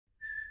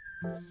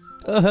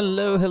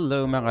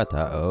Hello mga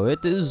tao.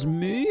 It is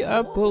me,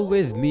 Apple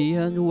with me,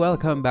 and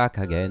welcome back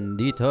again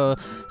dito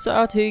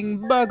sa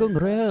ating bagong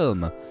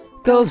realm,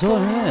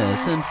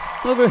 Calzones. And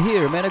over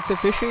here, may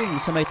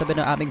nagpe-fishing sa may tabi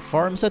ng aming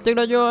farm. So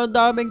tingnan nyo, ang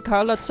daming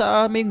kalat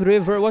sa aming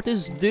river. What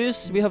is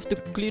this? We have to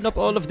clean up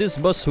all of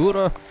this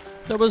basura.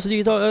 Tapos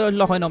dito,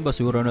 ang laki ng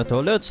basura na to.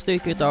 Let's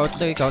take it out.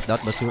 Take out that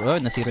basura.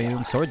 Nasira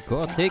yung sword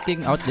ko.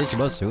 Taking out this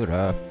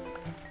basura.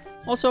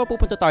 Also,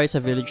 pupunta tayo sa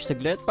village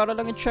saglit para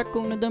lang i-check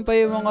kung nandun pa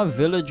yung mga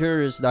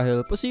villagers dahil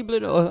posible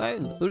na, ay,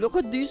 look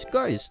at these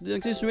guys,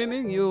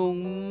 nagsiswimming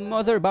yung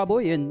mother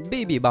baboy and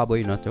baby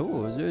baboy na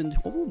to. And,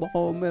 baka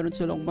meron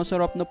silang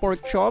masarap na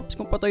pork chops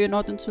kung patayin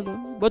natin sila.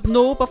 But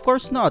nope, of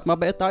course not.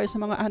 Mabait tayo sa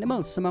mga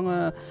animals, sa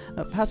mga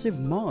passive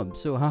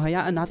mobs. So,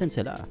 hahayaan natin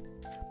sila.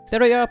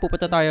 Pero yeah,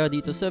 pupunta tayo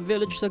dito sa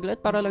village saglit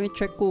para lang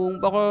i-check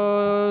kung baka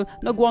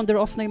nag-wander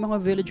off na yung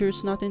mga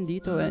villagers natin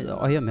dito.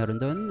 Oh yeah, meron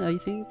doon,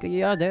 I think.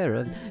 Yeah,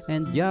 there.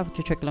 And yeah,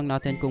 check lang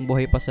natin kung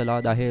buhay pa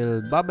sila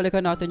dahil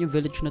babalikan natin yung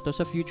village na to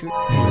sa future.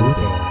 Hello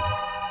there.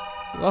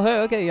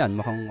 Okay, yan.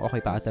 Mukhang okay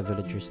pa ata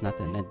villagers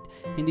natin. And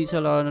hindi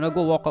sila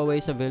nag-walk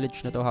away sa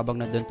village na to habang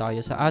nandun tayo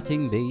sa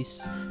ating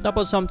base.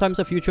 Tapos sometime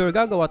sa future,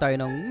 gagawa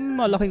tayo ng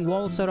malaking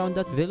walls around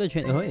that village.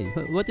 And hey,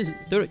 what is...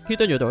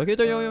 Kita nyo to?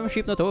 Kita nyo yung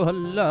sheep na to?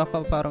 Hala,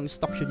 parang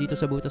stuck siya dito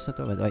sa butas na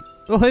to.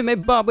 Okay, may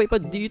baboy pa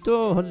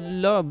dito.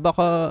 Hala,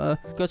 baka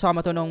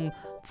kasama to ng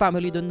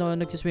family doon na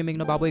nagsiswimming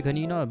na baboy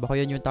kanina. Baka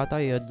yan yung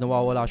tatay at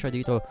nawawala siya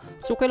dito.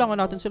 So,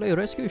 kailangan natin sila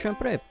i-rescue,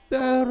 syempre.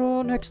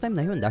 Pero next time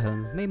na yun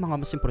dahil may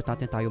mga mas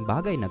importante tayong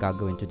bagay na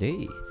gagawin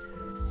today.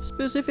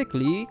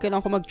 Specifically,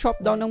 kailangan ko mag-chop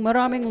down ng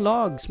maraming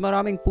logs,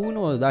 maraming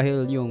puno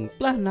dahil yung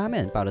plan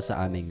namin para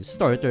sa aming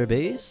starter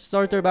base,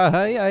 starter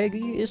bahay ay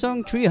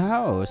isang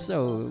treehouse.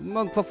 So,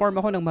 magpa-farm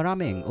ako ng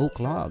maraming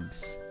oak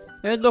logs.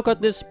 And look at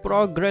this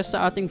progress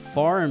sa ating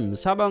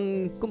farms.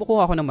 Habang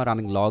kumukuha ako ng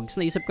maraming logs,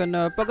 naisip ko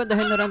na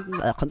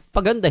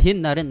pagandahin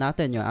na rin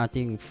natin yung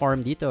ating farm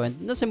dito. And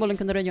nasimulan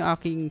ko na rin yung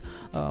aking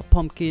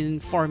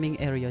pumpkin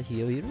farming area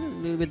here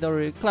with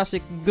our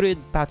classic grid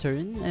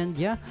pattern. And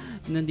yeah,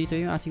 nandito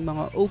yung ating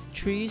mga oak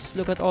trees.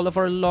 Look at all of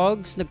our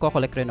logs.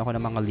 Nagko-collect rin ako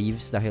ng mga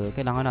leaves dahil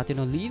kailangan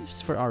natin ng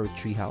leaves for our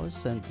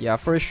treehouse. And yeah,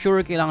 for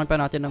sure, kailangan pa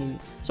natin ng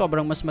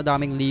sobrang mas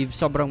madaming leaves,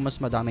 sobrang mas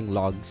madaming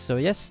logs.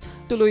 So yes,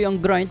 tuloy ang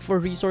grind for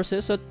resources.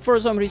 At for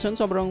some reason,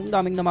 sobrang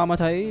daming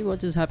namamatay.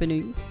 What is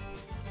happening?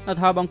 At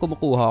habang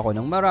kumukuha ako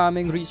ng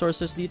maraming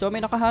resources dito,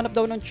 may nakahanap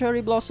daw ng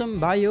cherry blossom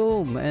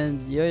biome.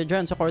 And yeah,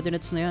 dyan sa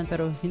coordinates na yan.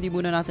 Pero hindi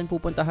muna natin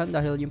pupuntahan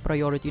dahil yung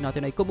priority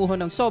natin ay kumuha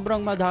ng sobrang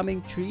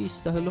madaming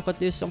trees. Dahil look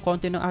at this, ang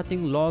konti ng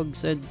ating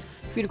logs. And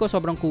feel ko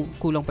sobrang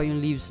kulang pa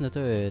yung leaves na to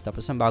eh.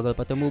 Tapos ang bagal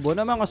pa tumubo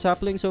ng mga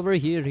saplings over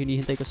here.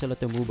 Hinihintay ko sila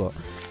tumubo.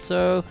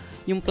 So,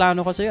 yung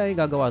plano kasi ay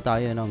gagawa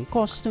tayo ng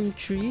custom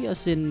tree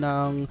as in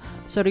ng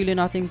sarili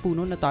nating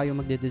puno na tayo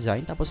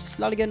magde-design.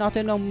 Tapos lalagyan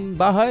natin ng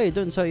bahay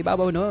dun sa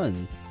ibabaw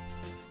nun.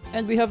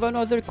 And we have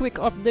another quick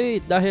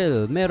update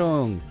dahil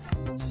merong...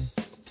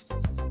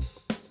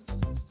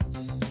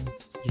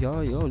 Yo,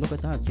 look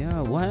at that.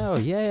 Yeah, wow,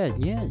 yeah.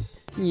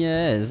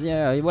 Yes,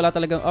 yeah. Wala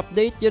talagang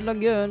update. Yun lang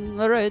yun.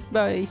 Alright,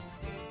 bye.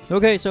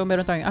 Okay, so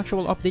meron tayong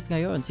actual update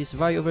ngayon. Si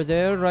Svai over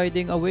there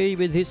riding away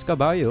with his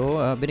kabayo.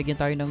 Binigyan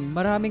tayo ng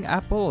maraming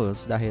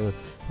apples dahil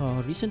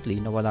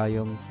recently nawala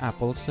yung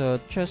apples sa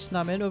chest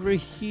namin over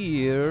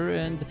here.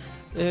 And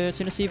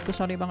sinasave ko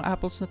sana yung mga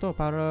apples na to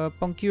para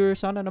pang-cure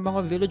sana ng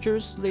mga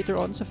villagers later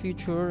on sa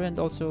future and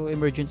also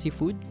emergency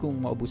food kung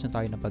maubusan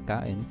tayo ng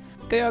pagkain.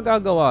 Kaya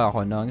gagawa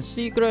ako ng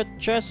secret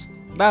chest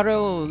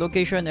barrel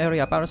location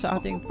area para sa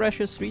ating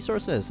precious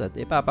resources at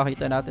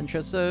ipapakita natin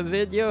siya sa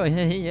video.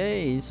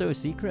 Hey, so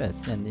secret.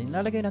 And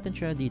ilalagay natin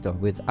siya dito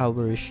with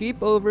our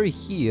sheep over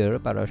here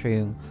para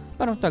siya yung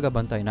parang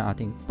tagabantay na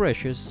ating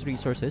precious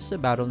resources sa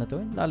barrel na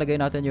to. Lalagay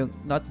natin yung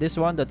not this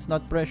one, that's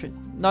not precious.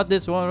 Not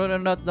this one,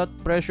 not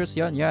precious.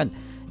 Yan.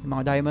 Yung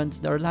mga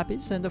diamonds na or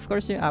lapis and of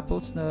course yung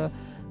apples na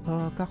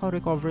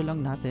kaka-recover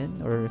lang natin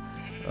or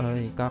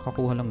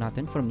kakakuha lang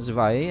natin from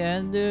Zvai.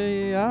 And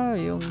yeah,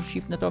 yung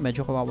sheep na to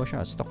medyo kawawa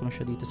siya, stock lang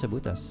siya dito sa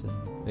butas.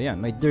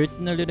 Ayan, may dirt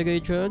na linagay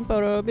dyan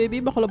para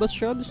baby makalabas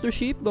siya, Mr.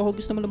 Sheep, baka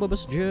gusto mo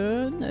lumabas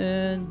dyan.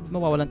 And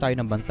mawawalan tayo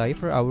ng bantay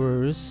for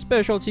our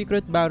special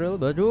secret barrel,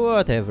 but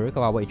whatever,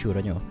 kawawa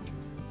itsura nyo.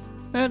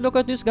 And look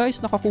at this guys,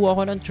 nakakuha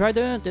ko ng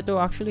trident.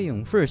 Ito actually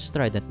yung first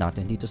trident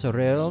natin dito sa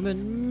realm. And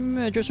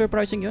medyo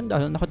surprising yun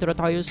dahil nakatira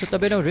tayo sa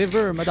tabi ng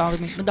river.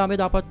 Madami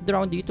dapat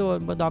drown dito.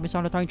 Madami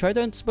sana tayong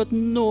tridents, but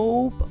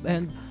nope.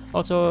 And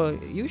also,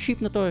 yung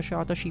sheep na to,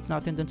 siya ata sheep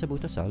natin dun sa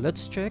butas ha.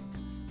 Let's check.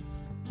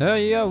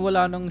 Yeah,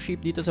 wala nang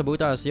sheep dito sa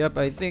butas. Yep,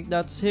 I think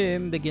that's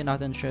him. Bigyan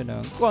natin siya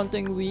ng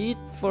konting wheat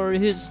for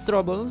his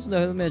troubles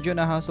dahil medyo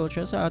nahassle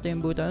siya sa ating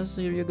butas.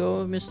 Here you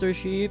go, Mr.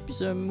 Sheep.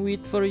 Some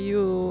wheat for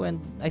you. And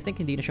I think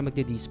hindi na siya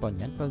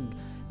magde-despawn yan pag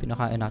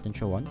pinakain natin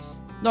siya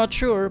once. Not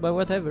sure, but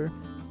whatever.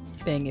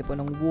 Pengi po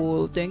ng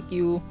wool. Thank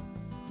you.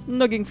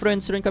 Naging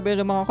friends rin kami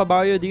ng mga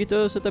kabayo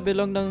dito sa tabi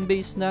lang ng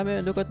base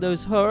namin. Look at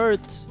those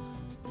hearts.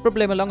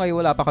 Problema lang ay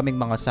wala pa kaming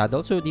mga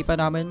saddle, so di pa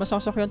namin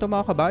masasakyan itong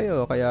mga kabayo.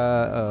 Kaya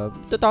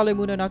tatali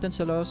muna natin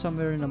sila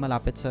somewhere na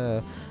malapit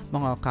sa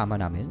mga kama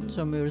namin.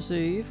 Somewhere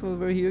safe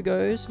over here,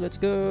 guys. Let's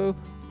go!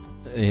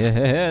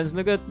 Yes,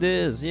 look at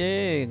this.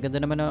 Yay! Ganda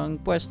naman ang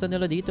pwesto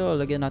nila dito.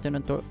 Lagyan natin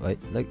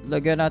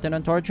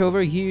ng torch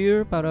over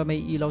here para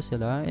may ilaw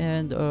sila.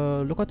 And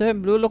look at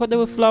them. Look at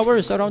the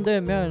flowers around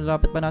them. Yan,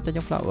 lapit pa natin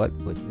yung flower.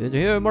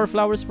 Here, more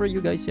flowers for you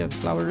guys. Yeah,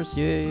 flowers.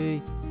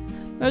 Yay!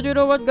 And you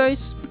know what,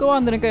 guys? Gawa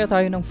na rin kaya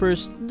tayo ng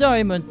first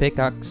diamond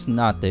pickaxe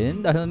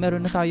natin dahil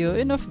meron na tayo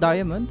enough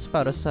diamonds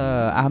para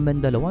sa amin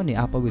dalawa ni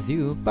Apple with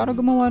you para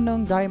gumawa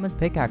ng diamond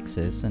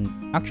pickaxes. And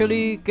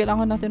actually,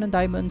 kailangan natin ng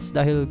diamonds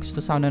dahil gusto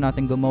sana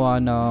natin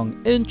gumawa ng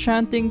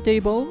enchantment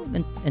table.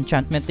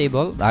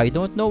 I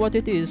don't know what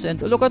it is.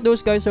 And look at those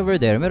guys over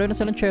there. Meron na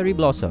silang cherry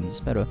blossoms.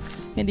 Pero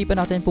hindi pa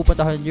natin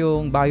pupuntahan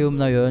yung biome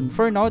na yun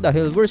for now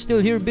dahil we're still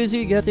here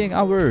busy getting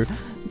our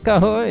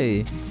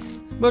kahoy.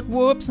 But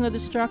whoops,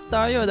 na-distract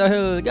tayo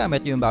dahil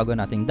gamit yung bago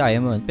nating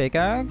diamond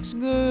pickaxe.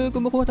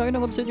 Kumukuha tayo ng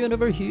obsidian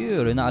over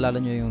here.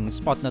 Naalala nyo yung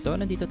spot na to?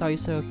 Nandito tayo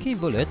sa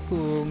cave ulit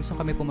kung saan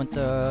kami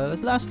pumunta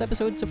last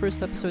episode, sa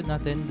first episode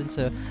natin dun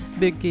sa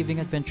big caving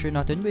adventure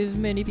natin with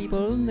many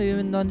people.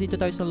 Nandito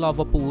tayo sa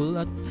lava pool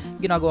at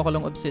ginagawa ko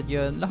lang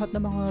obsidian. Lahat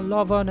ng mga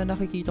lava na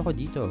nakikita ko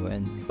dito.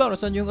 And para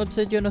saan yung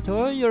obsidian na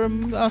to? You're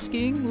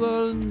asking?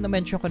 Well,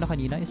 na-mention ko na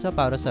kanina. Isa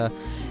para sa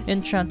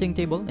enchantment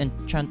table.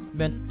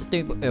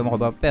 Ewan ko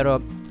ba? Pero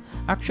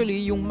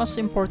actually, yung mas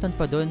important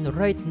pa dun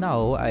right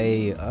now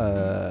ay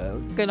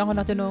kailangan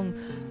natin ng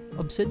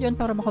obsidian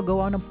para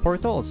makagawa ng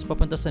portals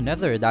papunta sa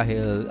nether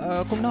dahil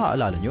kung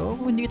naaalala nyo,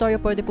 hindi tayo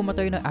pwede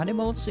pumatay ng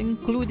animals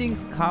including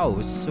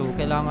cows. So,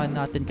 kailangan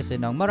natin kasi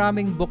ng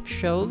maraming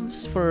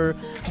bookshelves for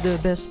the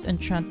best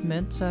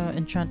enchantment sa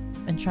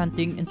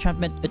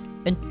enchantment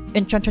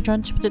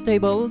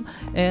table.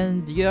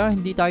 And yeah,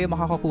 hindi tayo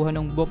makakakuha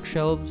ng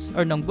bookshelves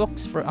or ng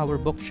books for our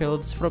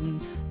bookshelves from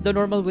the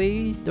normal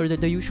way or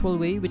the usual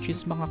way, which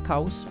is mga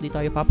cows. Hindi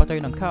tayo papatay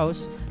ng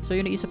cows. So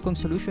yung naisip kong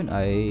solution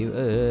ay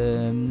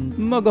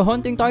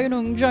mag-hunting tayo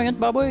ng giant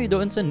baboy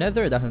doon sa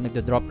nether dahil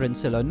nagda-drop rin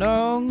sila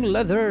ng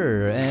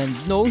leather. And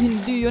no,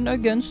 hindi yun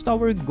against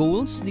our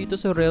goals dito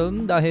sa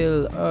realm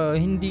dahil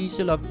hindi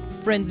sila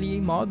friendly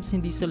mobs,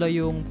 hindi sila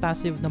yung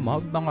passive na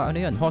mob. Mga ano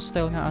yan,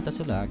 hostile nga ata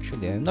sila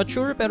actually. I'm not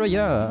sure pero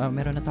yeah,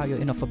 meron na tayo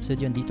enough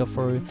obsidian dito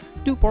for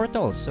 2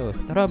 portals. So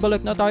tara,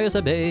 balik na tayo sa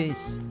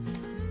base.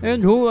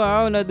 And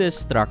wow,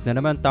 na-distract na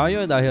naman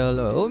tayo dahil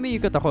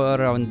umiikot ako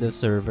around the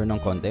server ng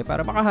konti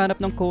para makahanap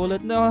ng coal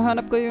at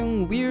nahanap ko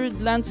yung weird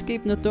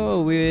landscape na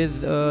to with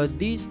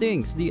these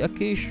things, the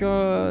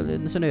acacia,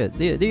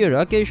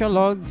 acacia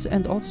logs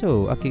and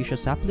also acacia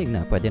sapling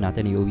na pwede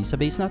natin iuwi sa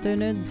base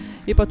natin and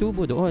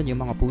ipatubo doon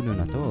yung mga puno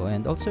na to.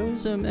 And also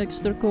some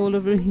extra coal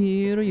over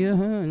here.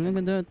 Yeah, look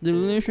at that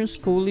delicious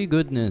coaly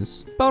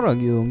goodness.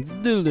 Parang yung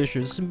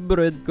delicious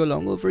bread ko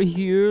lang over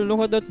here.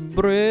 Look at that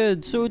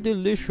bread, so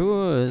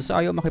delicious.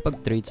 Ayaw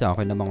makipag-trade sa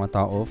akin ng mga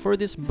tao for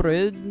this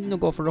bread.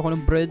 Nag-offer ako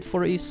ng bread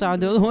for a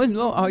saddle. Oh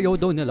no, ayaw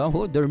daw nila.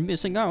 Oh, they're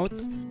missing out.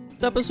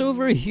 Tapos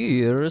over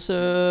here, sa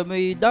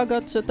may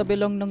dagat sa tabi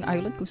lang ng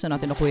island kung saan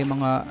natin nakuha yung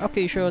mga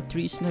acacia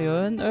trees na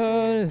yun.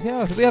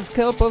 Yeah, we have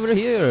kelp over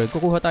here.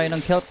 Kukuha tayo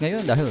ng kelp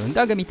ngayon dahil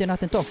gagamitin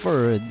natin to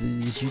for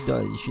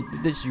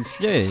this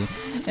day.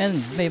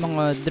 And may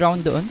mga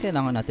drown doon.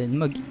 Kailangan natin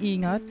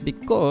mag-ingat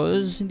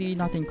because hindi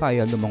natin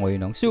kaya lumangoy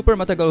ng super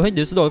matagal. Hey,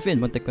 this dolphin.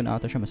 Muntik ko na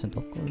ata siya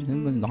masuntok.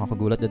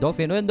 Nakakagulat na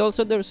dolphin. And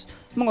also there's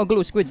mga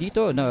glue squid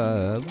dito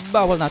na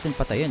bawal natin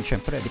patayin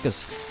syempre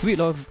because we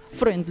love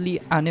friendly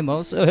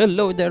animals.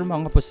 Hello there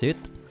mga pusit.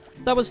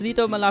 Tapos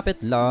dito malapit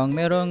lang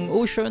merong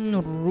ocean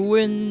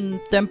ruin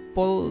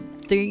temple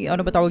thing.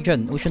 Ano ba tawag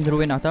dyan? Ocean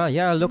ruin ata.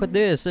 Yeah, look at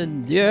this.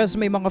 And yes,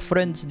 may mga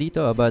friends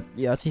dito. But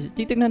yeah,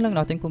 titignan lang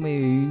natin kung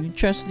may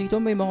chest dito.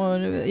 May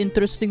mga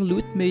interesting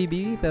loot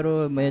maybe.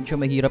 Pero medyo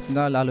mahirap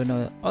nga lalo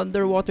na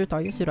underwater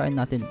tayo. Sirain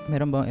natin.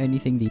 Meron ba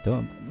anything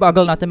dito?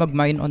 Bagal natin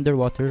mag-mine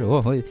underwater.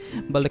 Oh,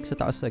 balik sa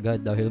taas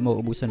agad dahil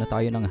mauubusan na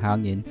tayo ng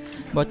hangin.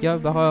 But yeah,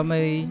 baka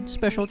may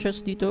special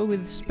chest dito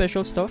with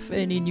special stuff.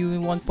 Any new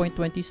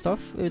 1.20 stuff?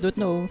 I don't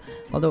know.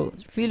 Although,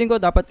 feeling ko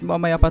dapat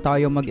mamaya pa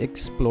tayo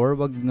mag-explore.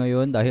 Wag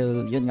ngayon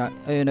dahil yun nga,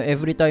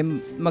 every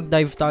time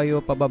mag-dive tayo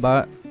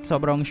pababa,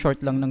 sobrang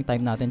short lang ng time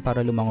natin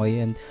para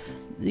lumangoy. And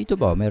dito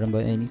ba, meron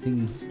ba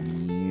anything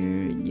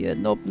here? Yeah,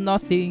 nope,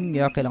 nothing.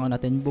 Yeah, kailangan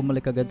natin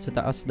bumalik agad sa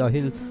taas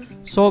dahil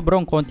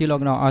sobrang konti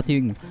lang ng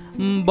ating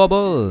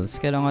bubbles.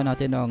 Kailangan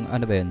natin ng,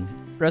 ano ba yun?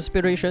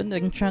 Respiration,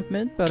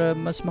 enchantment para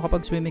mas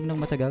makapag-swimming ng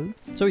matagal.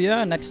 So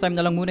yeah, next time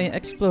na lang muna yung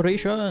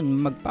exploration.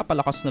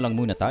 Magpapalakas na lang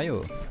muna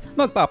tayo.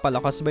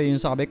 Magpapalakas ba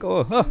yung sabi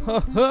ko?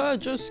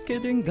 Just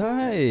kidding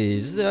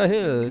guys.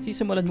 Dahil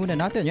sisimulan muna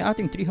natin yung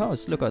ating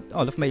treehouse. Look at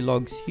all of my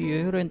logs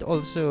here and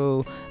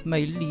also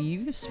my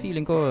leaves.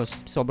 Feeling ko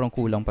sobrang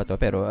kulang pa to.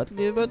 Pero at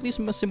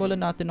least masimulan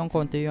natin ng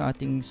konti yung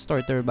ating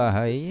starter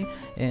bahay.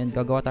 And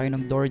gagawa tayo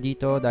ng door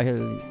dito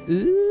dahil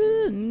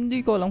hindi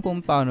ko alam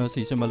kung paano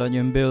sisimulan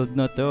yung build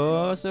na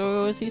to.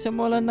 So,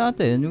 sisimulan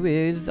natin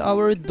with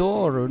our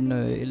door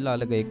na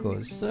ilalagay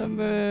ko. Saan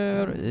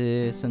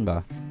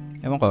ba?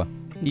 Ewan ko.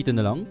 Dito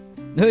na lang?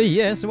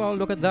 Yes, wow,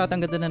 look at that.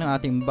 Ang ganda na ng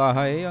ating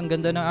bahay. Ang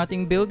ganda ng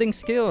ating building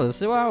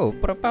skills. Wow,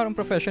 parang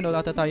professional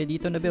ata tayo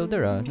dito na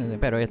builder ah.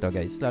 Pero ito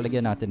guys,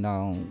 lalagyan natin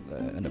ng,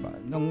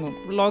 ng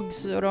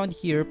logs around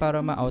here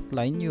para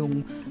ma-outline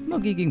yung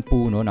magiging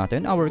puno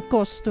natin. Our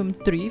custom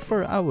tree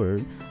for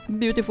our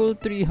beautiful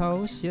tree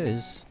house.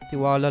 Yes,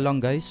 tiwala lang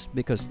guys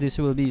because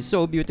this will be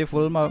so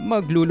beautiful.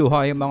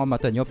 Magluluha yung mga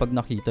mata nyo pag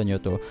nakita nyo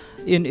to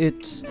in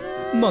its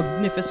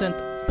magnificent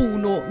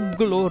puno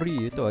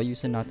glory. Ito,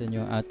 ayusin natin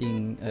yung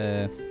ating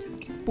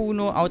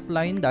puno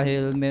outline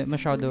dahil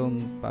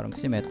masyadong parang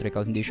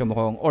symmetrical. Hindi siya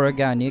mukhang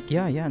organic.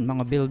 Yeah, yan.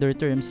 Mga builder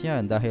terms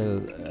yan.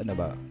 Dahil,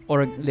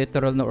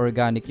 literal na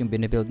organic yung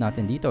binibuild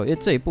natin dito.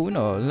 It's a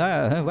puno.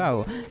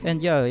 Wow.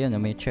 And yeah, yan.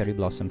 May cherry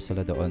blossoms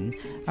sila doon.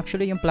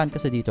 Actually, yung plan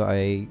kasi dito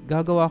ay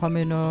gagawa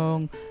kami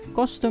ng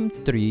custom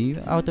tree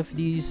out of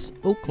these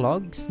oak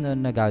logs na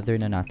nagather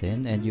na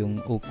natin. And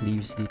yung oak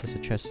leaves dito sa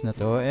chest na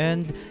to.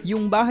 And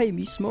yung bahay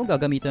mismo,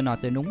 gagamitan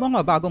natin ng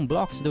mga bagong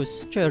blocks.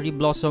 Those cherry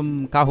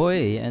blossom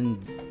kahoy. And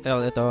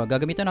ito,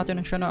 gagamitan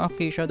natin siya ng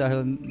acacia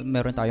dahil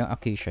meron tayong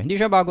acacia. Hindi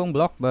siya bagong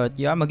block but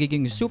yeah,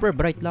 magiging super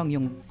bright lang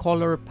yung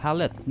color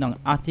palette ng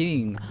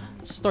ating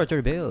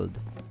starter build.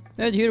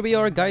 And here we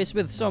are guys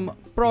with some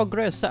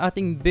progress sa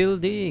ating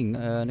building.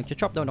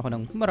 Nag-chop down ako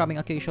ng maraming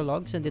acacia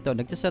logs and dito,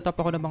 nag-set up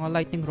ako ng mga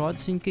lightning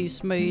rods in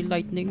case may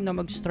lightning na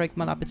mag-strike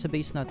malapit sa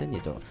base natin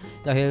dito.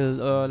 Dahil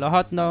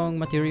lahat ng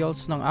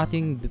materials ng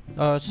ating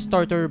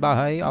starter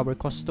bahay, our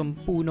custom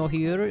puno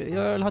here,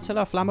 lahat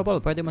sila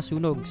flammable, pwede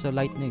masunog sa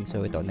lightning.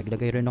 So ito,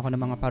 naglagay rin ako ng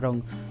mga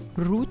parang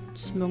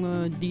roots,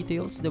 mga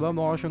details, diba?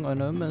 Mukha siyang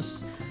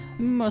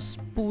mas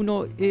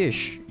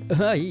puno-ish.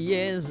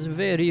 Yes,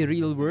 very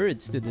real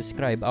words to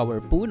describe our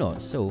puno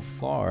so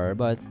far.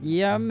 But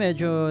yeah,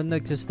 medyo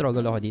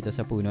nagsistruggle ako dito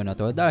sa puno na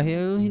to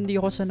dahil hindi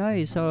ako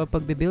sanay sa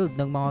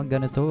pagbibuild ng mga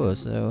ganito.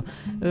 So,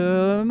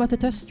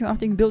 matetest yung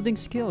ating building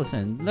skills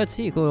and let's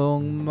see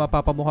kung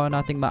mapapamukha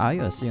nating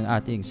maayos yung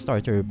ating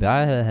starter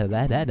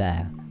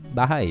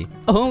bahay.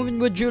 Oh,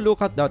 would you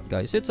look at that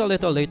guys? It's a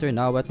little later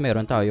now at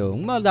meron tayong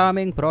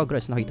madaming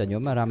progress. Nakita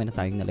nyo, marami na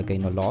tayong nalagay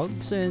na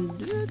logs and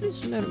at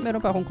least meron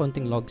pa akong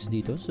konting logs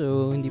dito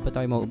so hindi pa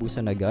tayo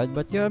mauubusan agad.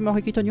 But yeah,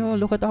 makikita nyo,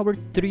 look at our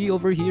tree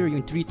over here,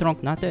 yung tree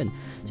trunk natin.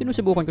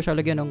 Sinusubukan ko siya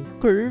lagyan ng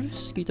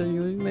curves. Kita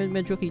nyo,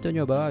 medyo kita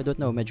nyo ba? I don't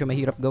know, medyo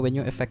mahirap gawin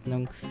yung effect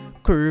ng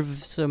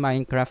curve sa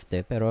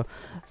Minecraft pero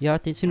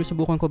yeah,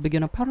 sinusubukan ko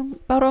bigyan ng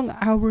parang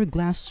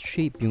hourglass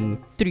shape yung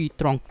tree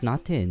trunk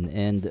natin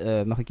and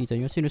makikita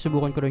nyo,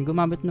 sinusubukan ko rin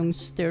gumamit ng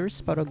stairs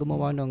para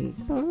gumawa ng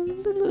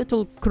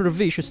little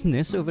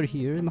curvaceousness over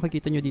here.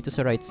 Makikita nyo dito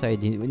sa right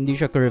side, hindi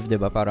siya curve,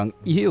 diba? Parang,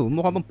 ew,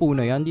 mukha bang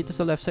puno yan. Dito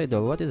sa left side,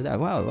 oh, what is that?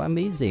 Wow,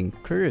 amazing.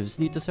 Curves.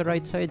 Dito sa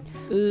right side,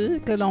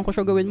 kailangan ko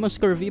siya gawin mas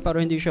curvy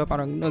para hindi siya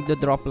parang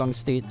nagda-drop lang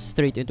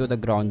straight into the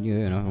ground,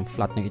 you know,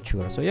 flat na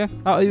itsura. So yeah,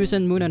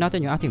 aayusin muna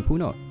natin yung ating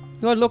puno.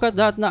 Well, look at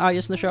that,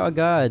 naayos na siya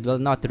agad.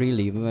 Well, not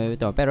really.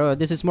 Ito. Pero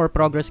this is more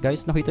progress,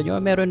 guys. Nakita nyo,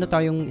 meron na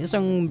tayong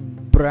isang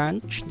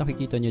branch.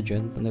 Nakikita nyo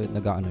dyan.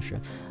 Nag-ano siya.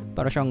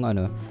 Para siyang,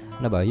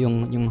 ba,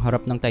 yung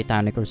harap ng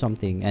Titanic or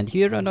something. And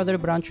here, another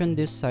branch on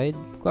this side.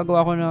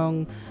 Gagawa ko ng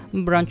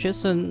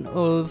branches on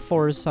all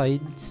four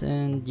sides.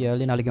 And yeah,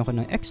 linalagyan ko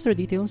ng extra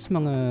details.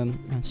 Mga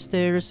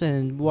stairs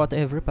and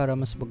whatever para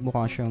mas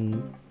magmukha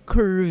siyang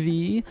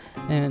curvy.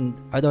 And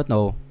I don't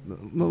know,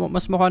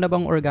 mas mukha na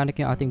bang organic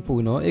yung ating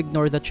puno?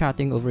 Ignore the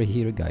chatting over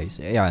here guys.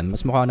 Ayan,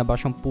 mas mukha na ba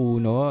siyang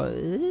puno?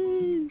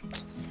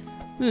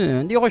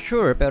 Hindi ako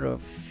sure pero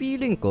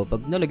feeling ko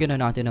pag nalagyan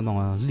na natin ng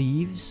mga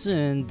leaves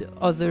and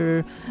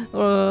other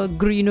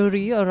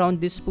greenery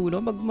around this puno,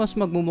 mas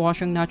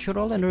magmumukha siyang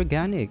natural and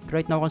organic.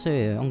 Right now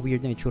kasi ang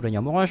weird na itsura niya.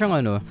 Mukha siyang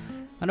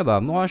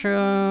mukha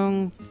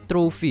siyang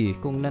trophy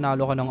kung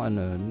nanalo ka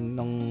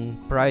ng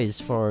prize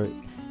for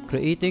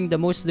creating the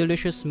most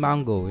delicious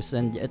mangoes.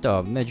 And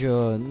ito,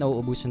 medyo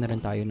nauubusan na rin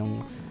tayo ng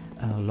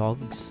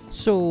logs.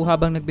 So,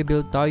 habang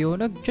nagbe-build tayo,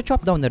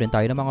 nag-chop down na rin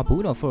tayo ng mga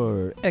puno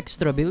for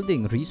extra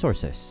building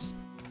resources.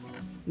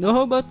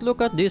 No, but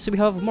look at this. We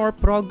have more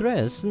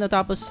progress.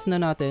 Natapos na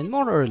natin,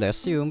 more or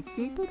less, yung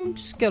parang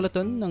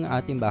skeleton ng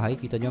ating bahay.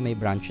 Kita nyo, may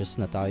branches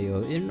na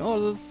tayo in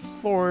all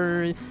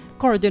four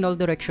cardinal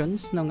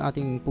directions ng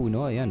ating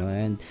puno. Ayan,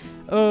 and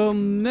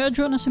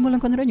medyo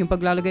nasimulan ko na rin yung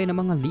paglalagay ng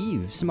mga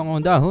leaves,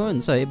 mga dahon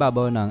sa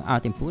ibabaw ng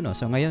ating puno.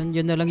 So ngayon,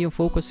 yun na lang yung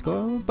focus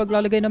ko,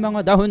 paglalagay ng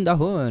mga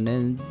dahon-dahon.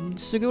 And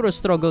siguro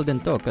struggle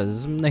din to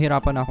kasi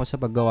nahirapan ako sa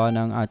paggawa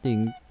ng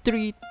ating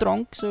tree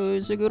trunk. So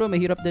siguro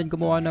mahirap din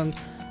gumawa ng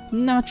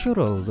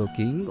natural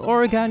looking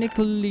organic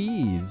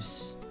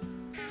leaves.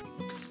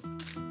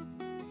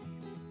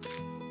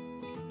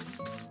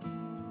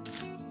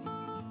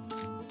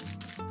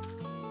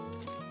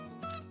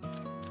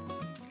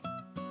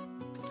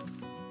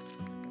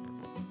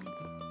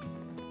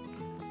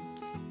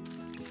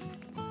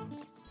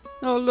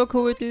 Oh, look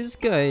who it is,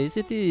 guys.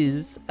 It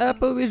is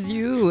Apple with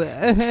you.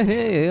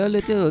 A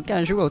little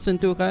casual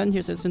suntukan.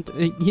 Here's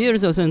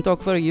a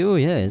suntok for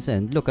you. Yes,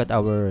 and look at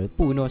our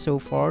puno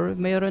so far.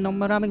 Mayroon ng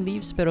maraming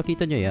leaves, pero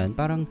kita nyo yan.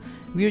 Parang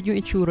weird yung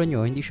itsura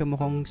nyo. Hindi siya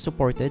mukhang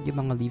supported,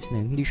 yung mga leaves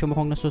na yun. Hindi siya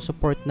mukhang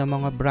nasusupport ng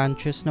mga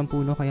branches ng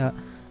puno. Kaya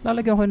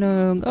lalagyan ko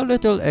ng a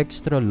little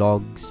extra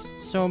logs.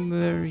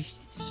 Somewhere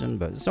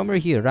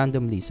here,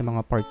 randomly, sa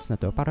mga parts na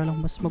to. Para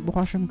lang mas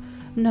magmukha siyang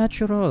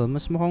natural.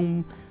 Mas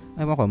mukhang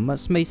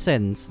mas may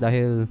sense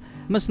dahil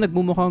mas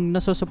nagmumukhang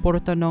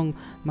nasusuporta ng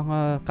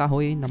mga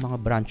kahoy ng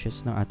mga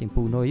branches ng ating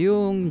puno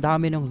yung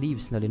dami ng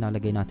leaves na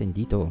linalagay natin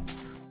dito.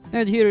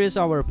 And here is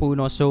our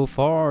puno so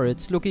far.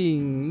 It's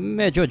looking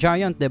medyo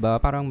giant, diba?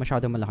 Parang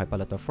masyadong malaki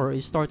pala to for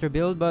a starter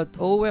build, but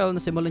oh well,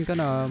 nasimulan ka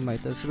na,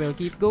 might as well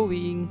keep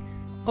going.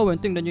 Oh,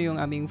 and tingnan nyo yung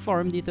aming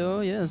farm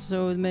dito. Yes,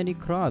 so many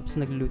crops.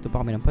 Nagluluto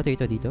pa kami ng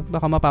potato dito.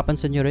 Baka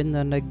mapapansin nyo rin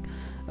na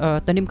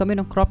tanim kami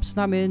ng crops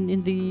namin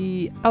in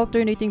the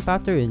alternating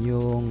pattern.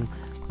 Yung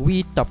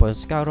wheat,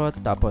 tapos carrot,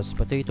 tapos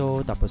potato,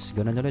 tapos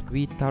ganun ulit,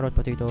 wheat, carrot,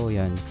 potato,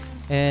 yan.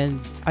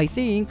 And I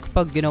think,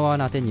 pag ginawa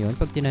natin yun,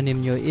 pag tinanim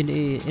nyo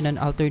in an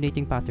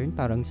alternating pattern,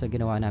 parang sa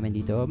ginawa namin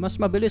dito,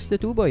 mas mabilis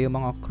tutubo yung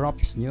mga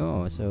crops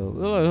nyo. So,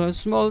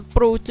 small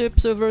pro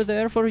tips over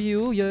there for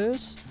you,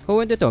 yes?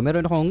 Oh, and ito,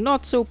 meron akong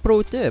not so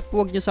pro tip.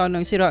 Huwag nyo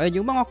sanang sirain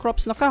yung mga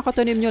crops na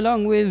kakatanim nyo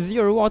lang with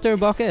your water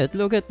bucket.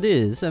 Look at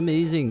this,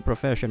 amazing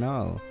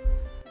professional.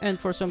 And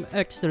for some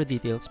extra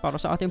details, para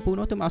sa ating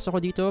puno, tumasok ko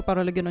dito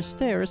para lagyan ng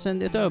stairs. And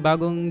ito,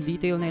 bagong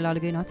detail na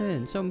ilalagay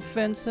natin. Some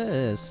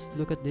fences.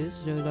 Look at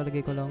this.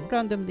 Ilalagay ko lang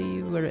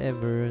randomly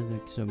wherever.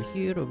 Like some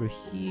here, over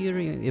here.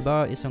 Yung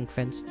iba, isang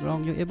fence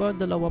lang. Yung iba,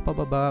 dalawa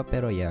pababa.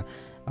 Pero yeah,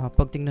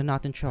 pag tingnan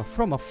natin siya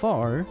from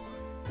afar,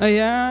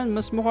 ayan,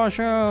 mas mukha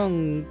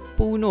siyang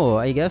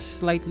puno. I guess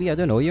slightly, I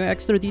don't know. Yung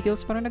extra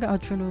details, parang nag-a-add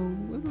siya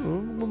ng,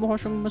 nagmumukha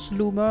siyang mas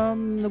luma.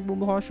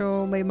 Nagmumukha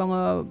siya may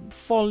mga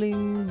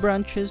falling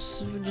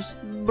branches just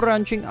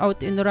branching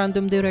out in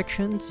random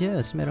directions.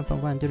 Yes, meron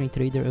pang wandering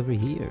trader over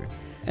here.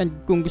 And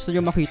kung gusto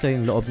nyo makita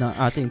yung loob ng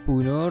ating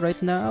puno right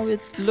now, it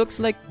looks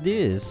like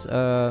this.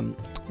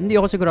 Hindi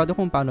ako sigurado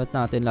kung paano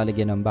natin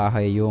lalagyan ng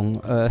bahay yung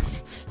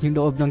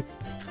loob ng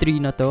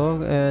tree na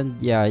to. And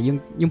yeah,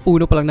 yung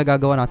puno pa lang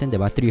nagagawa natin,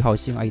 diba?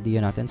 Treehouse yung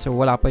idea natin. So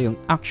wala pa yung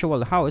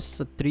actual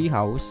house sa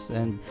treehouse.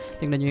 And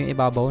tingnan nyo yung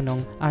ibabaw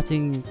ng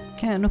ating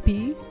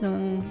canopy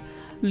ng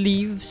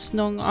leaves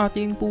ng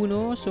ating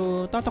puno.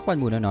 So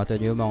tatakpan muna natin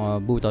yung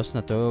mga butas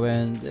na to.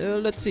 And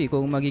let's see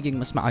kung magiging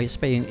mas maayos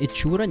pa yung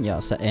itsura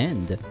niya sa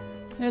end.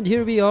 And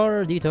here we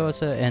are dito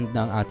sa end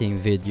ng ating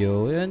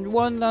video. And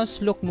one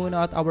last look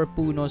muna at our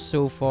puno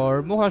so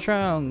far. Mukha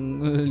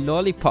siyang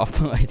lollipop,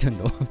 I don't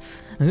know.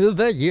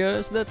 But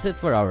yes, that's it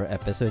for our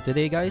episode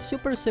today, guys.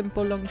 Super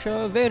simple lang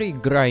siya. Very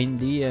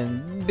grindy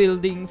and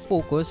building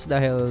focus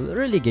dahil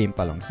really game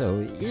pa lang.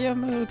 So yeah,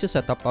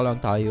 mag-setup pa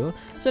lang tayo.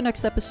 Sa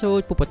next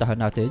episode,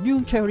 pupuntahan natin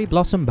yung cherry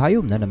blossom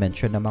biome na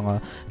na-mention ng mga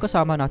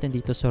kasama natin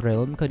dito sa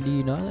realm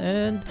kanina.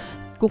 And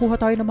kukuha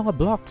tayo ng mga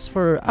blocks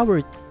for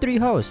our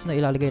treehouse na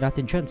ilalagay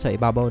natin dyan sa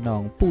ibabaw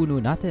ng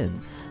puno natin.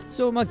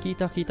 So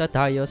magkita-kita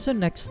tayo sa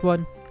next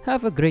one.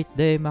 Have a great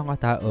day, mga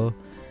tao.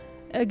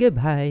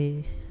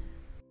 Goodbye!